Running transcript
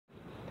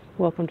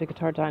Welcome to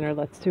Guitar Diner.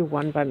 Let's do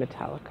One by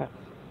Metallica.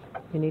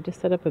 You need to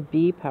set up a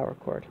B power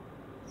chord,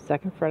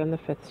 2nd fret on the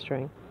 5th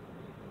string,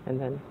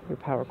 and then your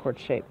power chord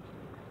shape.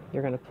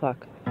 You're going to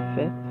pluck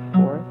 5th,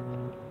 4th,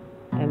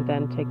 and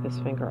then take this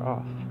finger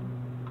off.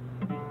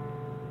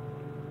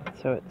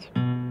 So it's,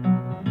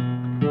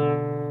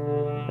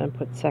 then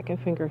put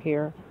 2nd finger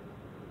here,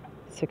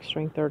 6th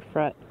string, 3rd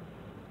fret,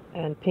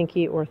 and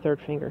pinky or 3rd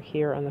finger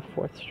here on the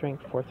 4th string,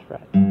 4th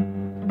fret.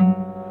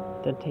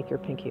 Then take your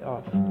pinky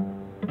off.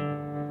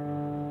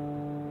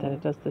 Then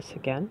it does this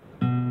again,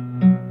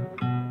 then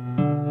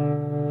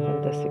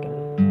this again,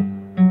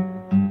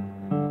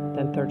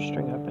 then 3rd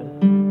string open,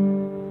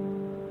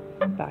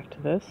 back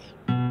to this,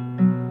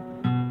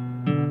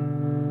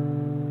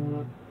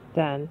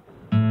 then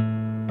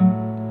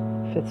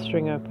 5th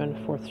string open,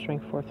 4th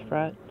string, 4th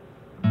fret,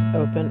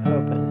 open,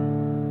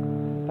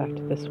 open, back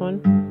to this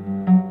one,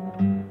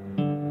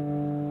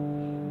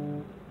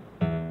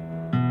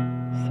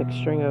 6th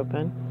string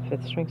open,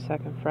 5th string,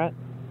 2nd fret,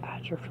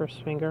 add your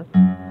 1st finger,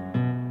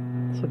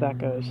 so that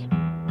goes.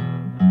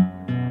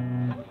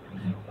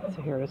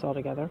 So here it is all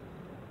together.